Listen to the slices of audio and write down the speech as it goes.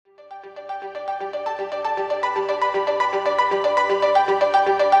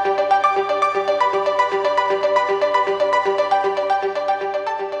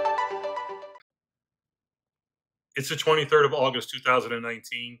It's the 23rd of August,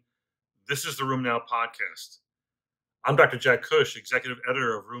 2019. This is the Room Now podcast. I'm Dr. Jack Cush, executive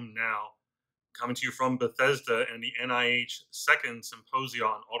editor of Room Now, coming to you from Bethesda and the NIH Second Symposium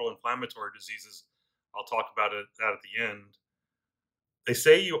on Autoinflammatory Diseases. I'll talk about that at the end. They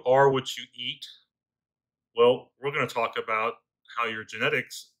say you are what you eat. Well, we're going to talk about how your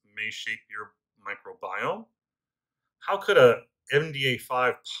genetics may shape your microbiome. How could a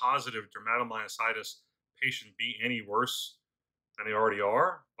MDA5 positive dermatomyositis patient be any worse than they already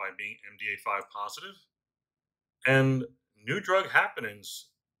are by being MDA5 positive? And new drug happenings.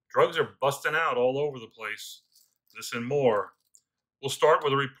 Drugs are busting out all over the place. This and more. We'll start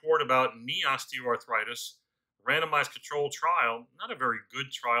with a report about knee osteoarthritis, randomized controlled trial. Not a very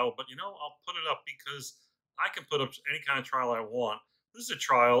good trial, but I'll put it up because I can put up any kind of trial I want. This is a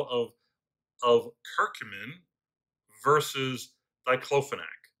trial of curcumin versus diclofenac.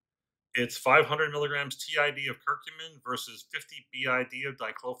 It's 500 milligrams TID of curcumin versus 50 BID of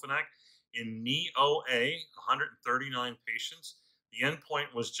diclofenac in knee OA, 139 patients. The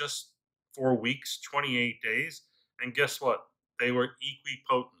endpoint was just 4 weeks, 28 days. And guess what? They were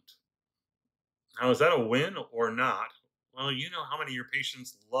equipotent. Now, is that a win or not? Well, you know how many of your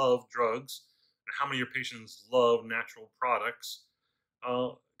patients love drugs and how many of your patients love natural products.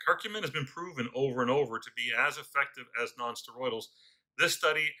 Uh, Curcumin has been proven over and over to be as effective as nonsteroidals. This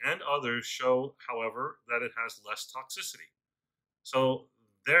study and others show, however, that it has less toxicity. So,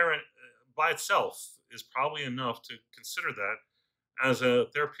 there by itself is probably enough to consider that as a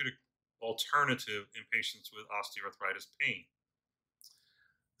therapeutic alternative in patients with osteoarthritis pain.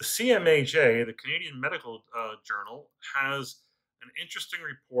 The CMAJ, the Canadian Medical Journal, has an interesting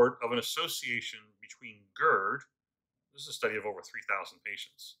report of an association between GERD. This is a study of over 3,000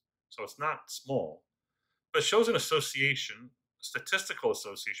 patients, so it's not small, but it shows an association, a statistical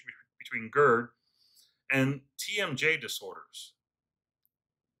association between GERD and TMJ disorders.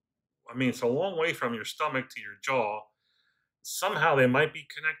 I mean, it's a long way from your stomach to your jaw. Somehow they might be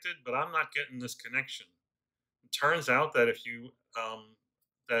connected, but I'm not getting this connection. It turns out that if you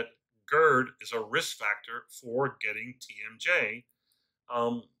that GERD is a risk factor for getting TMJ,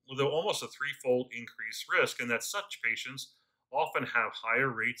 with almost a threefold increased risk, and that such patients often have higher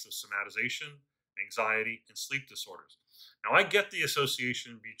rates of somatization, anxiety, and sleep disorders. Now, I get the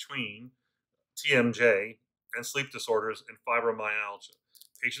association between TMJ and sleep disorders and fibromyalgia.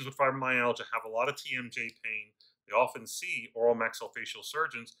 Patients with fibromyalgia have a lot of TMJ pain. They often see oral maxillofacial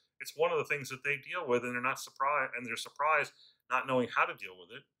surgeons. It's one of the things that they deal with, and they're surprised not knowing how to deal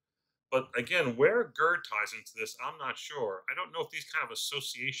with it. But again, where GERD ties into this, I'm not sure. I don't know if these kind of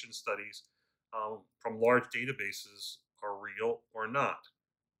association studies from large databases are real or not.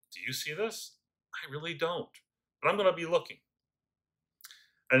 Do you see this? I really don't. But I'm going to be looking.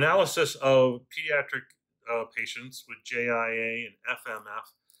 Analysis of pediatric patients with JIA and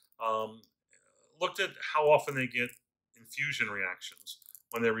FMF um, looked at how often they get infusion reactions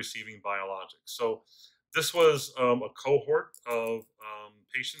when they're receiving biologics. So this was a cohort of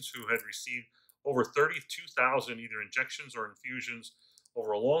patients who had received over 32,000 either injections or infusions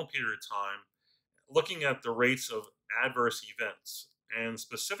over a long period of time, looking at the rates of adverse events and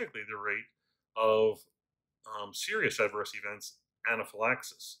specifically the rate of serious adverse events,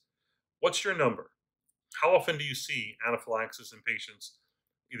 anaphylaxis. What's your number? How often do you see anaphylaxis in patients,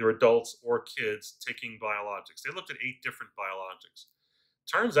 either adults or kids, taking biologics? They looked at 8 different biologics.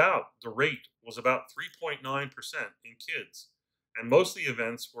 Turns out the rate was about 3.9% in kids, and most of the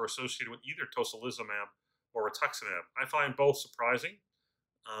events were associated with either tocilizumab or rituximab. I find both surprising.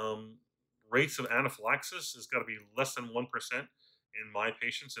 Um, Rates of anaphylaxis has got to be less than 1% in my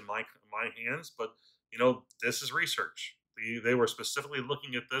patients in my hands, but this is research. They were specifically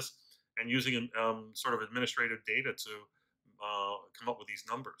looking at this and using sort of administrative data to come up with these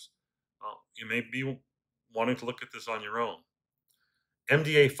numbers. You may be wanting to look at this on your own.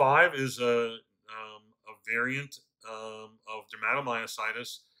 MDA5 is a variant of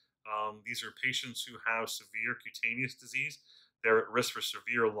dermatomyositis. These are patients who have severe cutaneous disease. They're at risk for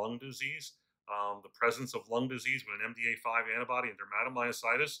severe lung disease. The presence of lung disease with an MDA5 antibody and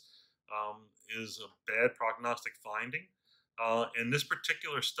dermatomyositis is a bad prognostic finding. In this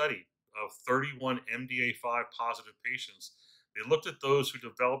particular study of 31 MDA5 positive patients, they looked at those who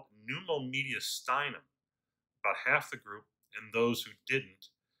developed pneumomediastinum, about half the group, and those who didn't,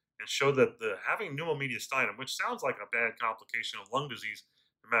 and showed that the having pneumomediastinum, which sounds like a bad complication of lung disease,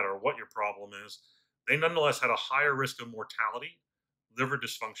 no matter what your problem is, they nonetheless had a higher risk of mortality, liver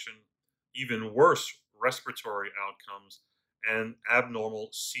dysfunction, even worse respiratory outcomes, and abnormal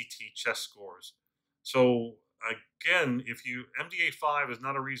CT chest scores. So again, if you MDA5 is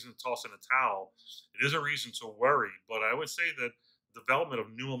not a reason to toss in a towel. It is a reason to worry, but I would say that development of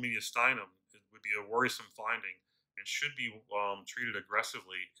pneumomediastinum would be a worrisome finding and should be treated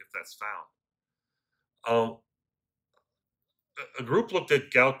aggressively if that's found. Um, a group looked at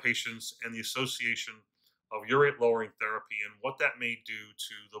gout patients and the association of urate lowering therapy and what that may do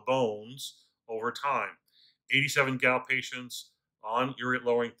to the bones over time. 87 gout patients on urate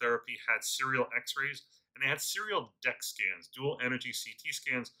lowering therapy had serial x rays and they had serial DEX scans, dual energy CT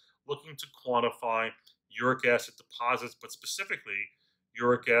scans, looking to quantify uric acid deposits, but specifically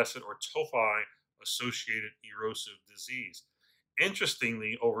uric acid or tophi associated erosive disease.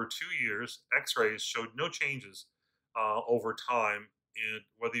 Interestingly, over 2 years, x rays showed no changes over time, in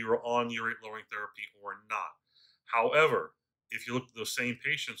whether you were on urate lowering therapy or not. However, if you looked at those same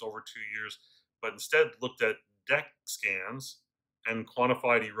patients over 2 years, but instead looked at DEX scans and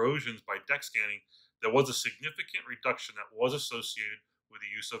quantified erosions by DEX scanning, there was a significant reduction that was associated with the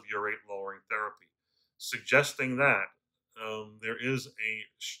use of urate lowering therapy, suggesting that there is a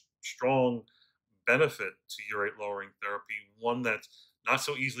strong benefit to urate lowering therapy, one that's not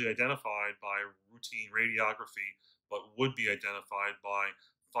so easily identified by routine radiography, but would be identified by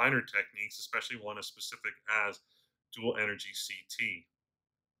finer techniques, especially one as specific as dual energy CT.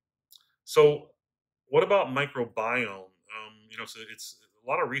 So, what about microbiome? So it's a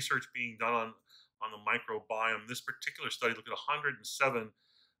lot of research being done on the microbiome. This particular study looked at 107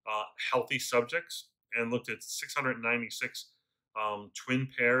 healthy subjects and looked at 696 twin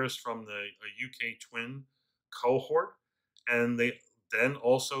pairs from the UK twin cohort, and they then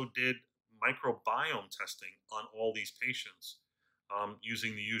also did microbiome testing on all these patients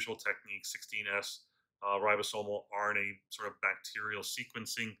using the usual technique, 16S ribosomal RNA sort of bacterial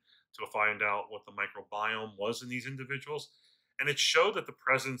sequencing to find out what the microbiome was in these individuals. And it showed that the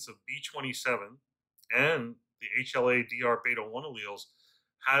presence of B27 and the HLA DR beta 1 alleles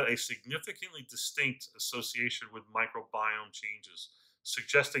had a significantly distinct association with microbiome changes,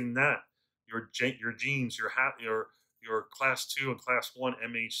 suggesting that your genes, your class 2 and class 1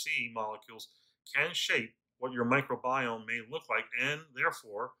 MHC molecules can shape what your microbiome may look like and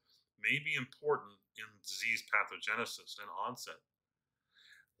therefore may be important in disease pathogenesis and onset.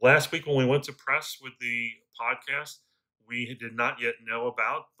 Last week, when we went to press with the podcast, we did not yet know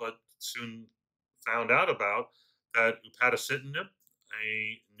about, but soon found out about that upadacitinib,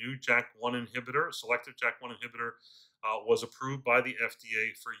 a new JAK1 inhibitor, selective JAK1 inhibitor, was approved by the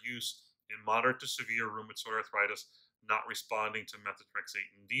FDA for use in moderate to severe rheumatoid arthritis not responding to methotrexate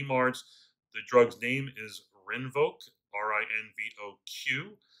and DMARDs. The drug's name is Rinvoq, Rinvoq,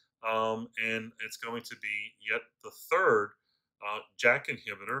 and it's going to be yet the third JAK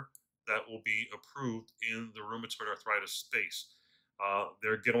inhibitor that will be approved in the rheumatoid arthritis space. They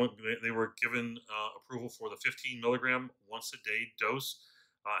were given approval for the 15 milligram once a day dose.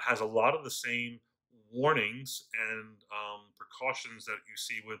 Has a lot of the same warnings and precautions that you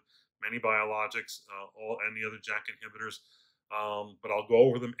see with many biologics, all any other JAK inhibitors. But I'll go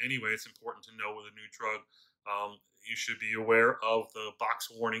over them anyway. It's important to know with a new drug. You should be aware of the box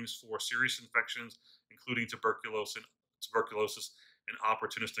warnings for serious infections, including tuberculosis and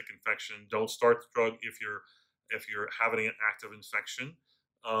opportunistic infection. Don't start the drug if you're having an active infection,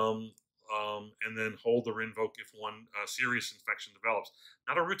 and then hold the Rinvoq if one serious infection develops.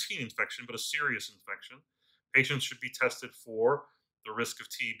 Not a routine infection, but a serious infection. Patients should be tested for the risk of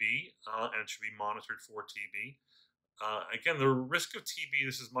TB and should be monitored for TB. Again, the risk of TB,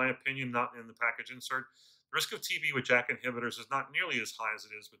 this is my opinion, not in the package insert. The risk of TB with JAK inhibitors is not nearly as high as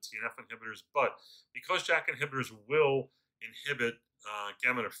it is with TNF inhibitors, but because JAK inhibitors will inhibit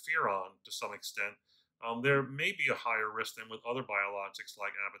gamma interferon to some extent, there may be a higher risk than with other biologics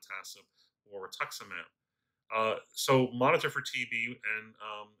like abatacept or rituximab. So monitor for TB and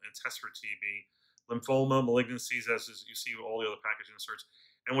test for TB, lymphoma, malignancies, as is, you see with all the other package inserts.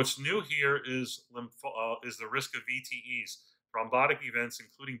 And what's new here is is the risk of VTEs, thrombotic events,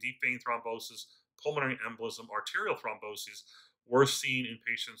 including deep vein thrombosis, pulmonary embolism, arterial thrombosis, were seen in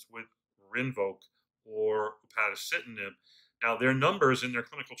patients with Rinvoq or upadacitinib. Now, their numbers in their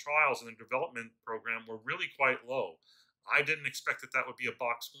clinical trials and their development program were really quite low. I didn't expect that that would be a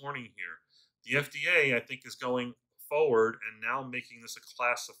box warning here. The FDA, I think, is going forward and now making this a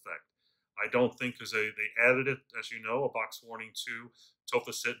class effect. I don't think because they added it, as you know, a box warning to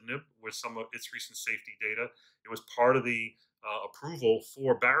tofacitinib with some of its recent safety data. It was part of the approval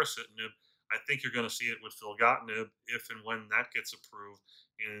for baricitinib. I think you're going to see it with filgotinib if and when that gets approved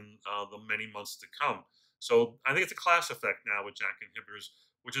in the many months to come. So I think it's a class effect now with JAK inhibitors,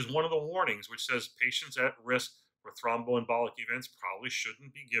 which is one of the warnings, which says patients at risk for thromboembolic events probably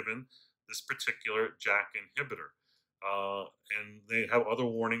shouldn't be given this particular JAK inhibitor. And they have other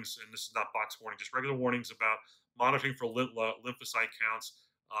warnings, and this is not box warning, just regular warnings about monitoring for lymphocyte counts.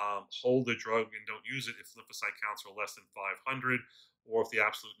 Hold the drug and don't use it if lymphocyte counts are less than 500, or if the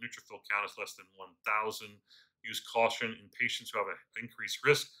absolute neutrophil count is less than 1,000. Use caution in patients who have an increased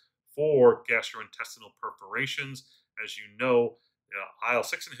risk for gastrointestinal perforations. As you know,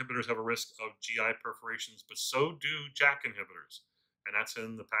 IL-6 inhibitors have a risk of GI perforations, but so do JAK inhibitors, and that's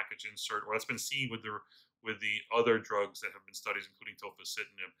in the package insert, or that's been seen with the other drugs that have been studied, including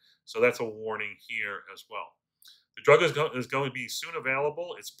tofacitinib. So that's a warning here as well. The drug is going to be soon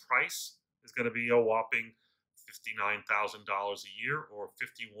available. Its price is going to be a whopping $59,000 a year, or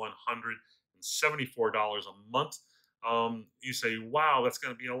 $5,174 a month. You say, wow, that's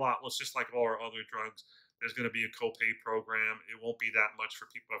going to be a lot. Well, it's just like all our other drugs. There's going to be a copay program. It won't be that much for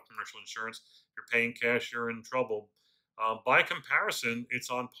people who have commercial insurance. If you're paying cash, you're in trouble. By comparison, it's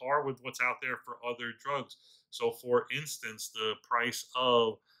on par with what's out there for other drugs. So, for instance, the price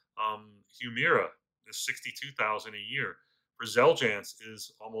of Humira is $62,000 a year. For Xeljanz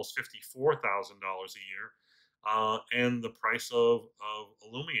is almost $54,000 a year, and the price of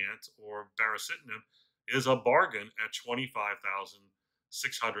Olumiant or baricitinib is a bargain at $25,642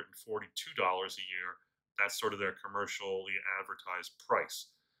 a year. That's sort of their commercially advertised price.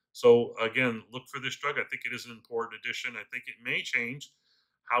 So again, look for this drug. I think it is an important addition. I think it may change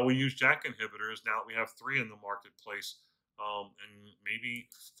how we use JAK inhibitors now that we have three in the marketplace, and maybe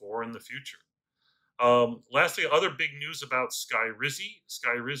four in the future. Lastly, other big news about Skyrizi.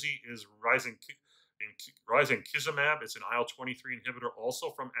 Skyrizi is risankizumab. It's an IL-23 inhibitor,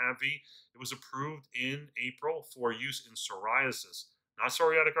 also from AbbVie. It was approved in April for use in psoriasis, not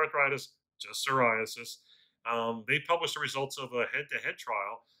psoriatic arthritis, just psoriasis. They published the results of a head-to-head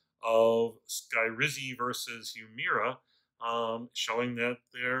trial of Skyrizi versus Humira, showing that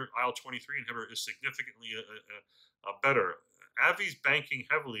their IL-23 inhibitor is significantly better. AbbVie's banking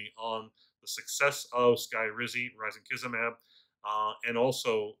heavily on the success of Skyrizi, risankizumab, and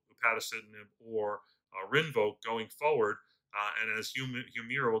also upadacitinib or Rinvoq going forward. And as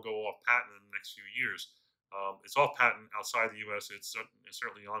Humira will go off patent in the next few years, it's off patent outside the U.S. It's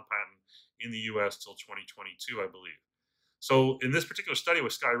certainly on patent in the U.S. till 2022, I believe. So in this particular study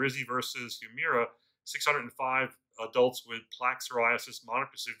with Skyrizi versus Humira, 605 adults with plaque psoriasis,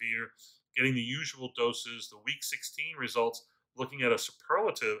 moderate to severe, getting the usual doses. The week 16 results, looking at a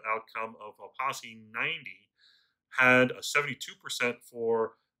superlative outcome of a PASI 90, had a 72%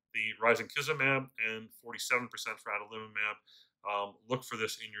 for the risankizumab and 47% for adalimumab. Look for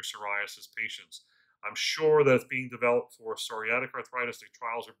this in your psoriasis patients. I'm sure that it's being developed for psoriatic arthritis. The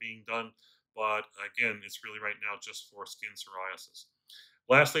trials are being done, but again, it's really right now just for skin psoriasis.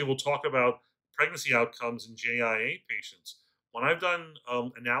 Lastly, we'll talk about pregnancy outcomes in JIA patients. When I've done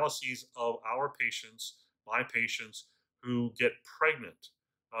analyses of our patients, my patients who get pregnant,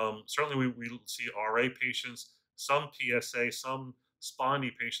 certainly we see RA patients, some PSA, some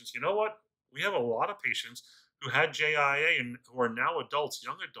spondy patients. You know what? We have a lot of patients who had JIA and who are now adults,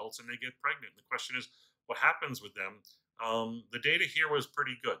 young adults, and they get pregnant. The question is, what happens with them? The data here was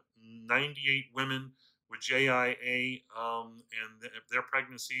pretty good. 98 women with JIA and their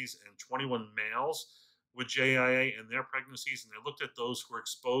pregnancies, and 21 males with JIA and their pregnancies. And they looked at those who were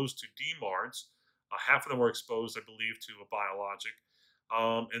exposed to DMARDs. Half of them were exposed, I believe, to a biologic.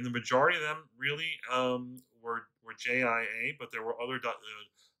 And the majority of them really were JIA, but there were other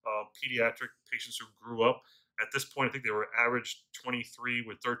pediatric patients who grew up. At this point, I think they were average 23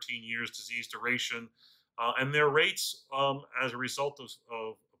 with 13 years disease duration. And their rates, as a result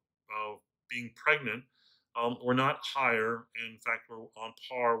of being pregnant, were not higher. In fact, were on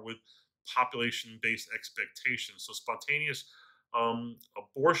par with population-based expectations. So spontaneous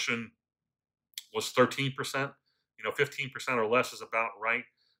abortion was 13%. 15% or less is about right.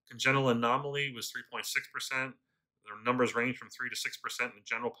 Congenital anomaly was 3.6%. Their numbers range from 3 to 6% in the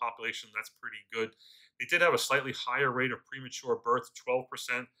general population. That's pretty good. They did have a slightly higher rate of premature birth,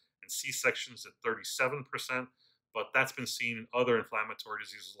 12%, and C-sections at 37%, but that's been seen in other inflammatory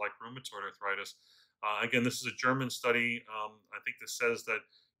diseases like rheumatoid arthritis. Again, this is a German study. I think this says that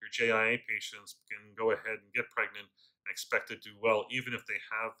your JIA patients can go ahead and get pregnant and expect to do well, even if they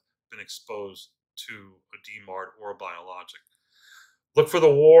have been exposed to a DMARD or a biologic. Look for the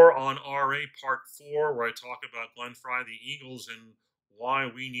War on RA Part 4, where I talk about Glenn Frey, the Eagles, and why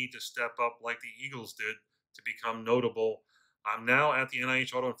we need to step up like the Eagles did to become notable. I'm now at the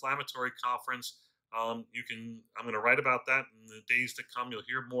NIH Autoinflammatory Conference. I'm going to write about that in the days to come. You'll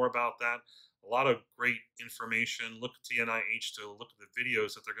hear more about that. A lot of great information. Look to NIH to look at the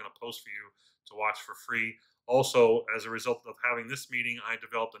videos that they're going to post for you to watch for free. Also, as a result of having this meeting, I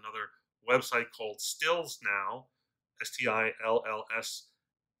developed another website called Stills Now,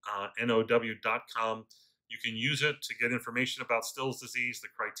 STILLSNOW.com. You can use it to get information about Still's disease, the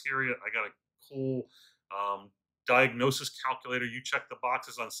criteria. I got a cool um, diagnosis calculator. You check the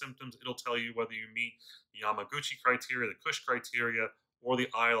boxes on symptoms. It'll tell you whether you meet the Yamaguchi criteria, the Cush criteria, or the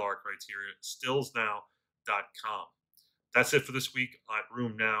ILR criteria. Stillsnow.com. That's it for this week at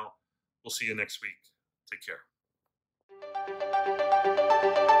Room Now. We'll see you next week. Take care.